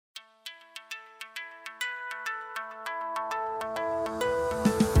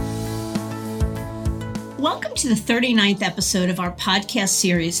Welcome to the 39th episode of our podcast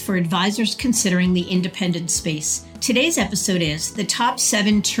series for advisors considering the independent space. Today's episode is the top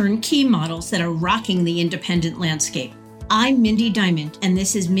 7 turnkey models that are rocking the independent landscape. I'm Mindy Diamond, and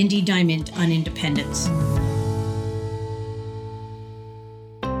this is Mindy Diamond on Independence.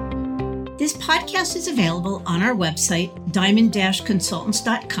 This podcast is available on our website,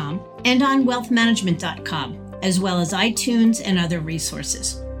 diamond-consultants.com, and on wealthmanagement.com, as well as iTunes and other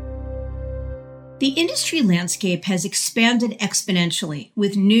resources. The industry landscape has expanded exponentially,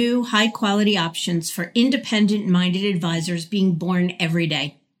 with new, high-quality options for independent-minded advisors being born every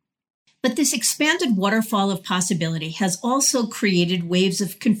day. But this expanded waterfall of possibility has also created waves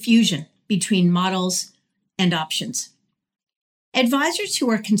of confusion between models and options. Advisors who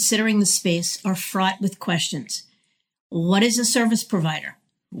are considering the space are fraught with questions. What is a service provider?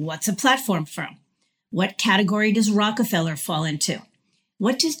 What's a platform firm? What category does Rockefeller fall into?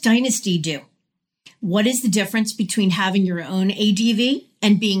 What does Dynasty do? What is the difference between having your own ADV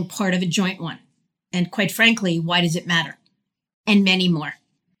and being part of a joint one? And quite frankly, why does it matter? And many more.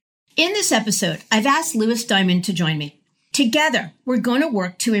 In this episode, I've asked Louis Diamond to join me. Together, we're going to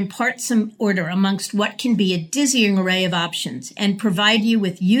work to impart some order amongst what can be a dizzying array of options and provide you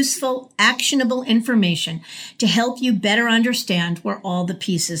with useful, actionable information to help you better understand where all the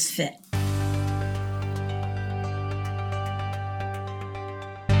pieces fit.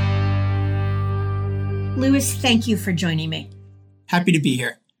 Louis, thank you for joining me. Happy to be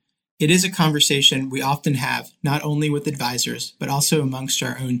here. It is a conversation we often have, not only with advisors, but also amongst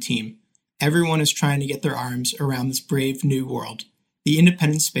our own team. Everyone is trying to get their arms around this brave new world. The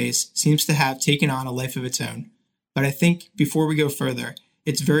independent space seems to have taken on a life of its own. But I think before we go further,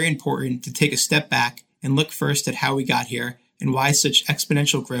 it's very important to take a step back and look first at how we got here and why such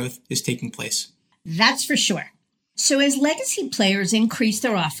exponential growth is taking place. That's for sure. So as legacy players increase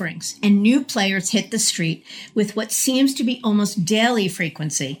their offerings and new players hit the street with what seems to be almost daily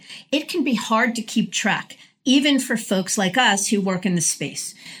frequency, it can be hard to keep track, even for folks like us who work in the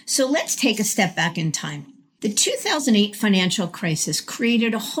space. So let's take a step back in time. The 2008 financial crisis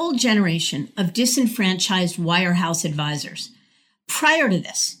created a whole generation of disenfranchised wirehouse advisors. Prior to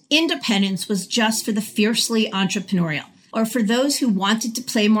this, independence was just for the fiercely entrepreneurial, or for those who wanted to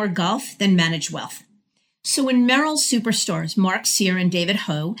play more golf than manage wealth. So when Merrill's superstars Mark Sear and David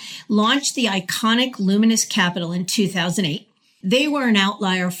Ho launched the iconic Luminous Capital in 2008, they were an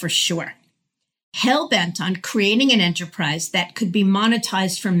outlier for sure. Hell-bent on creating an enterprise that could be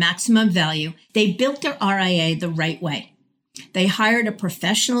monetized for maximum value, they built their RIA the right way. They hired a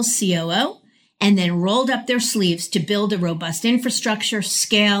professional COO and then rolled up their sleeves to build a robust infrastructure,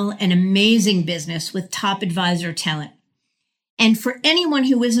 scale, and amazing business with top advisor talent. And for anyone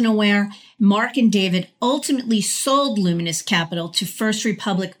who isn't aware, Mark and David ultimately sold Luminous Capital to First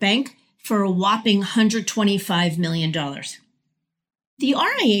Republic Bank for a whopping $125 million. The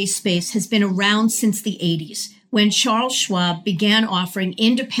RIA space has been around since the 80s, when Charles Schwab began offering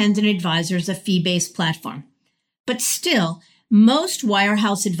independent advisors a fee-based platform. But still, most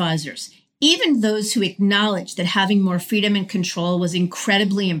wirehouse advisors, even those who acknowledged that having more freedom and control was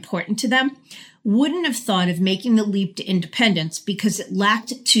incredibly important to them, wouldn't have thought of making the leap to independence because it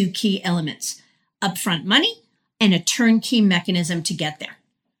lacked 2 key elements: upfront money and a turnkey mechanism to get there.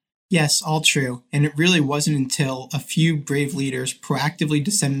 Yes, all true, and it really wasn't until a few brave leaders proactively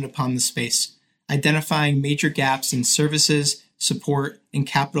descended upon the space, identifying major gaps in services, support, and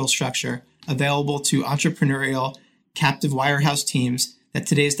capital structure available to entrepreneurial, captive wirehouse teams that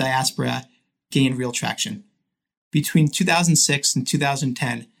today's diaspora gained real traction. Between 2006 and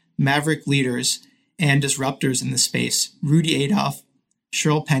 2010, maverick leaders and disruptors in the space, Rudy Adolph,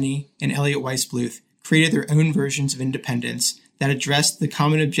 Cheryl Penny, and Elliot Weiss-Bluth, created their own versions of independence that addressed the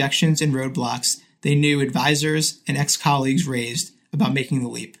common objections and roadblocks they knew advisors and ex-colleagues raised about making the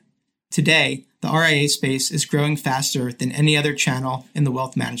leap. Today, the RIA space is growing faster than any other channel in the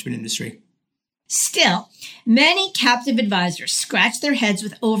wealth management industry. Still, many captive advisors scratch their heads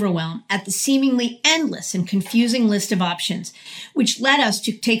with overwhelm at the seemingly endless and confusing list of options, which led us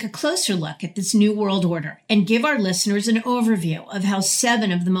to take a closer look at this new world order and give our listeners an overview of how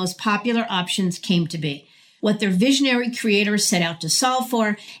 7 of the most popular options came to be, what their visionary creators set out to solve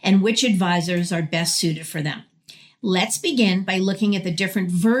for, and which advisors are best suited for them. Let's begin by looking at the different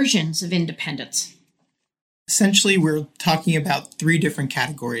versions of independence. Essentially, we're talking about 3 different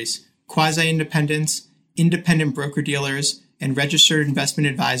categories: quasi-independents, independent broker-dealers, and registered investment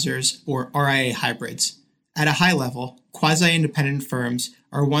advisors, or RIA hybrids. At a high level, quasi-independent firms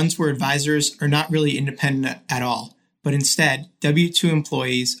are ones where advisors are not really independent at all, but instead W-2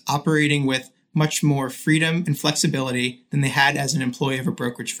 employees operating with much more freedom and flexibility than they had as an employee of a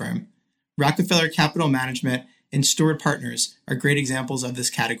brokerage firm. Rockefeller Capital Management and Steward Partners are great examples of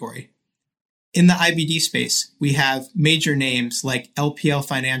this category. In the IBD space, we have major names like LPL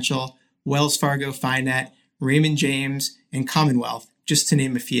Financial, Wells Fargo Finet, Raymond James, and Commonwealth, just to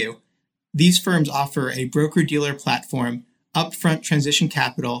name a few. These firms offer a broker-dealer platform, upfront transition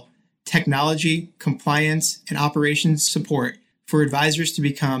capital, technology, compliance, and operations support for advisors to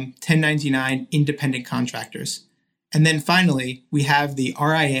become 1099 independent contractors. And then finally, we have the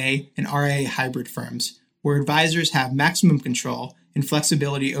RIA and RIA hybrid firms, where advisors have maximum control and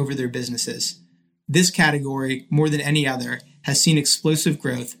flexibility over their businesses. This category, more than any other, has seen explosive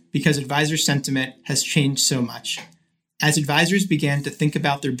growth because advisor sentiment has changed so much. As advisors began to think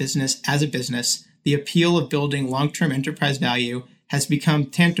about their business as a business, the appeal of building long-term enterprise value has become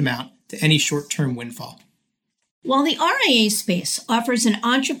tantamount to any short-term windfall. While the RIA space offers an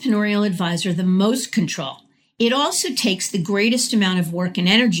entrepreneurial advisor the most control, it also takes the greatest amount of work and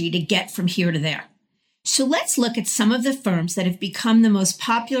energy to get from here to there. So let's look at some of the firms that have become the most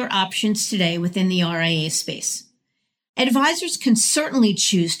popular options today within the RIA space. Advisors can certainly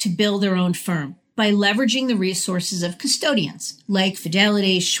choose to build their own firm by leveraging the resources of custodians like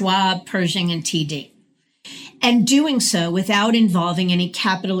Fidelity, Schwab, Pershing, and TD, and doing so without involving any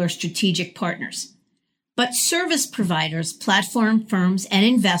capital or strategic partners. But service providers, platform firms, and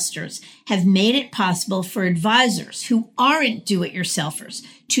investors have made it possible for advisors who aren't do-it-yourselfers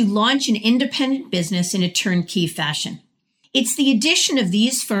to launch an independent business in a turnkey fashion. It's the addition of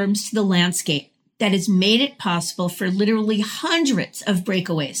these firms to the landscape that has made it possible for literally hundreds of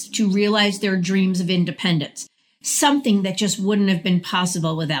breakaways to realize their dreams of independence, something that just wouldn't have been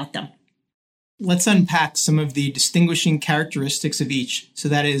possible without them. Let's unpack some of the distinguishing characteristics of each so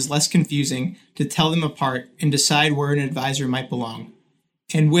that it is less confusing to tell them apart and decide where an advisor might belong.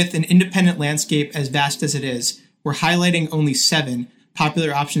 And with an independent landscape as vast as it is, we're highlighting only 7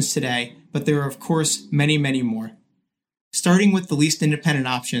 popular options today, but there are of course many, many more. Starting with the least independent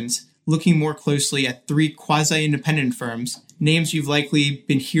options, looking more closely at 3 quasi-independent firms, names you've likely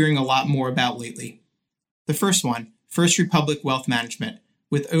been hearing a lot more about lately. The first one, First Republic Wealth Management.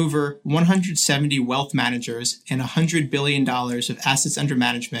 With over 170 wealth managers and $100 billion of assets under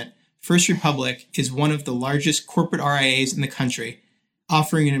management, First Republic is one of the largest corporate RIAs in the country,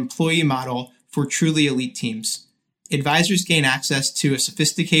 offering an employee model for truly elite teams. Advisors gain access to a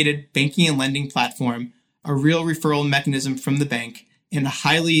sophisticated banking and lending platform, a real referral mechanism from the bank, and a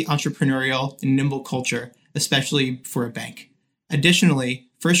highly entrepreneurial and nimble culture, especially for a bank. Additionally,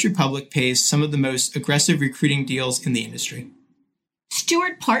 First Republic pays some of the most aggressive recruiting deals in the industry.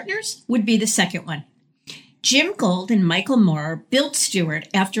 Steward Partners would be the second one. Jim Gold and Michael Moore built Steward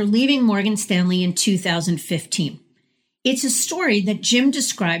after leaving Morgan Stanley in 2015. It's a story that Jim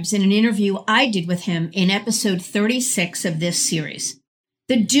describes in an interview I did with him in episode 36 of this series.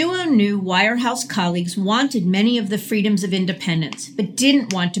 The duo knew Wirehouse colleagues wanted many of the freedoms of independence, but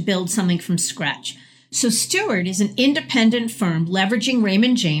didn't want to build something from scratch. So Steward is an independent firm leveraging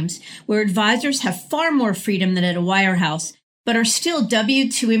Raymond James, where advisors have far more freedom than at a wirehouse, but are still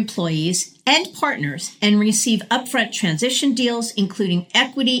W-2 employees and partners and receive upfront transition deals, including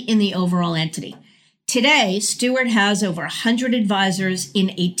equity in the overall entity. Today, Steward has over 100 advisors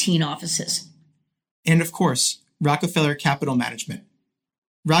in 18 offices. And of course, Rockefeller Capital Management.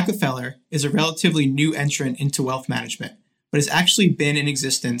 Rockefeller is a relatively new entrant into wealth management, but has actually been in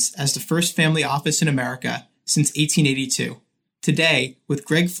existence as the first family office in America since 1882. Today, with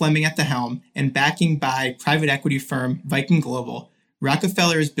Greg Fleming at the helm and backing by private equity firm Viking Global,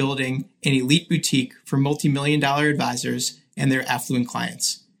 Rockefeller is building an elite boutique for multi-million-dollar advisors and their affluent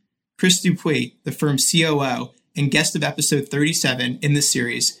clients. Chris Dupuis, the firm's COO and guest of episode 37 in this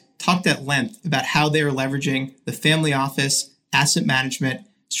series, talked at length about how they are leveraging the family office, asset management,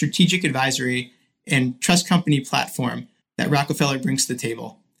 strategic advisory, and trust company platform that Rockefeller brings to the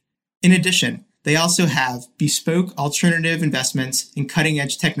table. In addition, they also have bespoke alternative investments and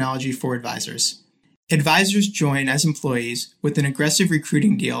cutting-edge technology for advisors. Advisors join as employees with an aggressive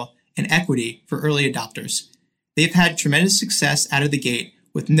recruiting deal and equity for early adopters. They've had tremendous success out of the gate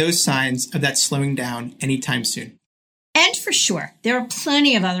with no signs of that slowing down anytime soon. And for sure, there are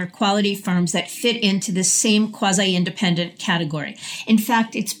plenty of other quality firms that fit into the same quasi-independent category. In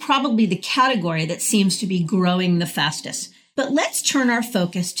fact, it's probably the category that seems to be growing the fastest. But let's turn our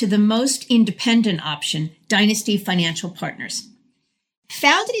focus to the most independent option, Dynasty Financial Partners.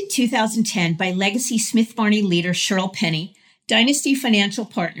 Founded in 2010 by legacy Smith Barney leader Cheryl Penny, Dynasty Financial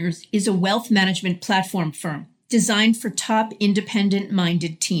Partners is a wealth management platform firm designed for top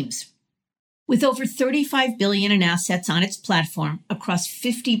independent-minded teams. With over $35 billion in assets on its platform across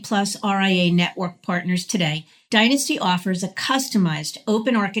 50-plus RIA network partners today, Dynasty offers a customized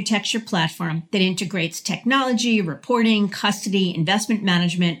open architecture platform that integrates technology, reporting, custody, investment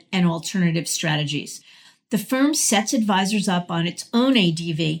management, and alternative strategies. The firm sets advisors up on its own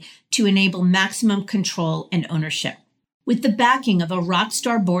ADV to enable maximum control and ownership. With the backing of a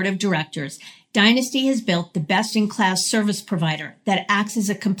rockstar board of directors, Dynasty has built the best-in-class service provider that acts as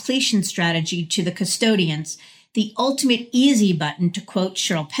a completion strategy to the custodians, the ultimate easy button, to quote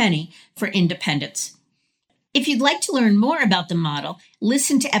Cheryl Penny, for independence. If you'd like to learn more about the model,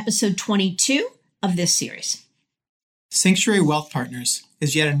 listen to episode 22 of this series. Sanctuary Wealth Partners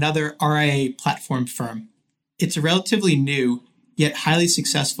is yet another RIA platform firm. It's a relatively new, yet highly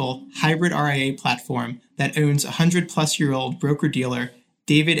successful hybrid RIA platform that owns 100-plus-year-old broker-dealer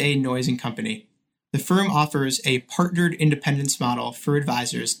David A. Noyes & Company. The firm offers a partnered independence model for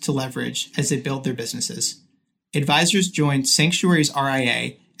advisors to leverage as they build their businesses. Advisors join Sanctuary's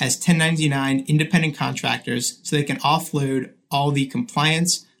RIA as 1099 independent contractors so they can offload all the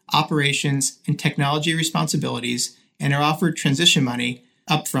compliance, operations, and technology responsibilities and are offered transition money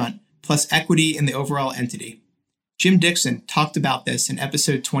upfront plus equity in the overall entity. Jim Dixon talked about this in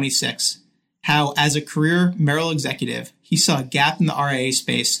episode 26, how as a career Merrill executive, he saw a gap in the RIA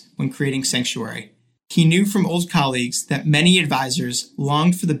space when creating Sanctuary. He knew from old colleagues that many advisors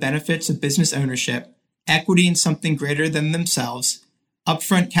longed for the benefits of business ownership, equity in something greater than themselves,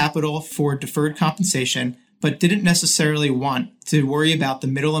 upfront capital for deferred compensation, but didn't necessarily want to worry about the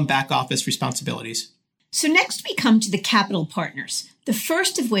middle and back office responsibilities. So next we come to the capital partners, the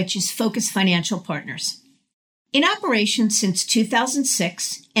first of which is Focus Financial Partners. In operation since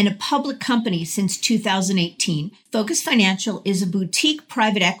 2006 and a public company since 2018, Focus Financial is a boutique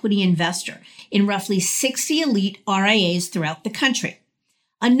private equity investor in roughly 60 elite RIAs throughout the country.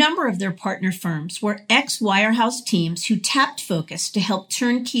 A number of their partner firms were ex-wirehouse teams who tapped Focus to help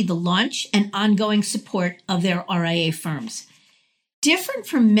turnkey the launch and ongoing support of their RIA firms. Different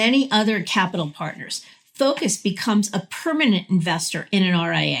from many other capital partners, Focus becomes a permanent investor in an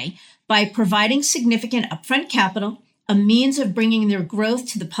RIA by providing significant upfront capital, a means of bringing their growth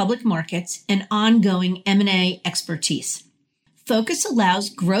to the public markets, and ongoing M&A expertise. Focus allows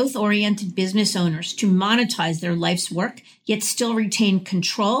growth-oriented business owners to monetize their life's work, yet still retain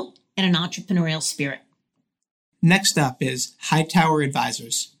control and an entrepreneurial spirit. Next up is Hightower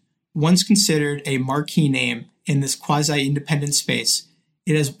Advisors. Once considered a marquee name in this quasi-independent space,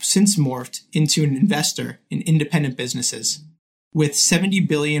 it has since morphed into an investor in independent businesses. With $70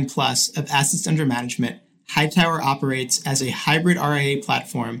 billion plus of assets under management, Hightower operates as a hybrid RIA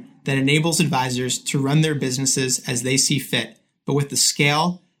platform that enables advisors to run their businesses as they see fit, but with the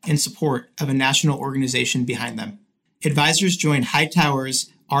scale and support of a national organization behind them. Advisors join Hightower's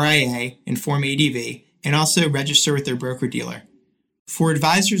RIA and form ADV and also register with their broker-dealer. For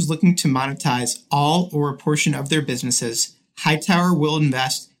advisors looking to monetize all or a portion of their businesses, Hightower will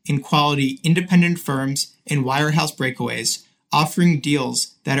invest in quality independent firms and wirehouse breakaways, offering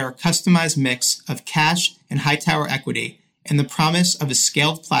deals that are a customized mix of cash and Hightower equity and the promise of a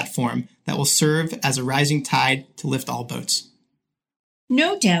scaled platform that will serve as a rising tide to lift all boats.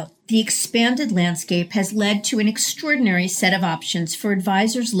 No doubt, the expanded landscape has led to an extraordinary set of options for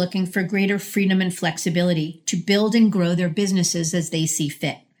advisors looking for greater freedom and flexibility to build and grow their businesses as they see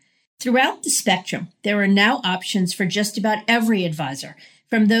fit. Throughout the spectrum, there are now options for just about every advisor,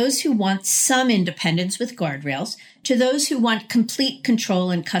 from those who want some independence with guardrails to those who want complete control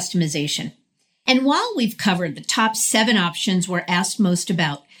and customization. And while we've covered the top 7 options we're asked most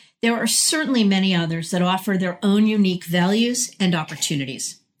about, there are certainly many others that offer their own unique values and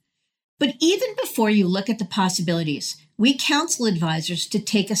opportunities. But even before you look at the possibilities, we counsel advisors to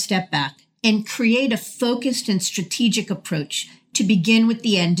take a step back and create a focused and strategic approach to begin with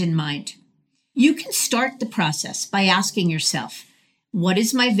the end in mind. You can start the process by asking yourself, what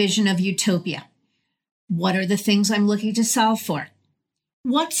is my vision of utopia? What are the things I'm looking to solve for?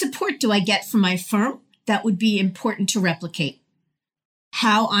 What support do I get from my firm that would be important to replicate?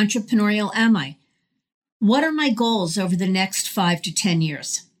 How entrepreneurial am I? What are my goals over the next 5 to 10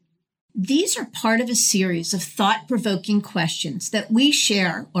 years? These are part of a series of thought-provoking questions that we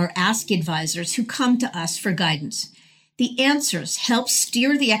share or ask advisors who come to us for guidance. The answers help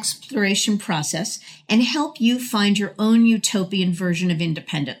steer the exploration process and help you find your own utopian version of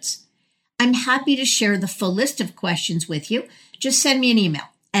independence. I'm happy to share the full list of questions with you. Just send me an email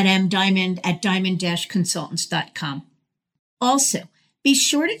at mdiamond@diamond-consultants.com. Also, be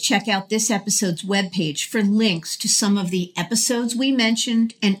sure to check out this episode's webpage for links to some of the episodes we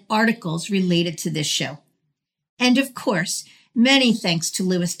mentioned and articles related to this show. And of course, many thanks to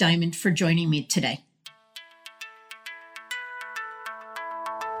Louis Diamond for joining me today.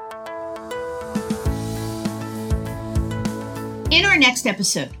 In our next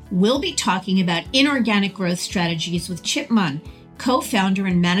episode, we'll be talking about inorganic growth strategies with Chip Munn, co-founder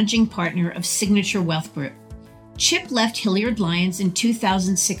and managing partner of Signature Wealth Group. Chip left Hilliard Lyons in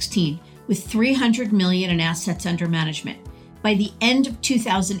 2016 with $300 million in assets under management. By the end of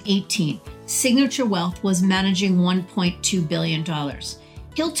 2018, Signature Wealth was managing $1.2 billion.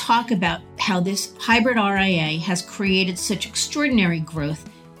 He'll talk about how this hybrid RIA has created such extraordinary growth,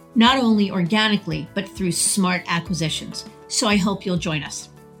 not only organically, but through smart acquisitions. So I hope you'll join us.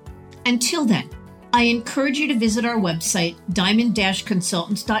 Until then, I encourage you to visit our website,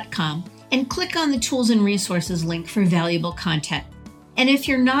 diamond-consultants.com, and click on the Tools and Resources link for valuable content. And if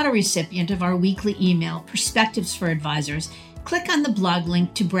you're not a recipient of our weekly email, Perspectives for Advisors, click on the blog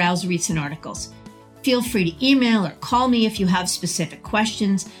link to browse recent articles. Feel free to email or call me if you have specific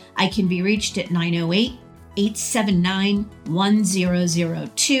questions. I can be reached at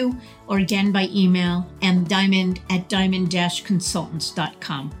 908-879-1002, or again by email,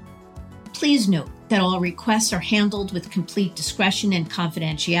 mdiamond@diamond-consultants.com. Please note that all requests are handled with complete discretion and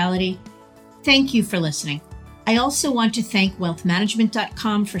confidentiality. Thank you for listening. I also want to thank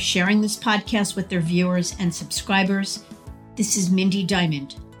wealthmanagement.com for sharing this podcast with their viewers and subscribers. This is Mindy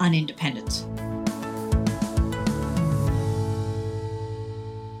Diamond on Independence.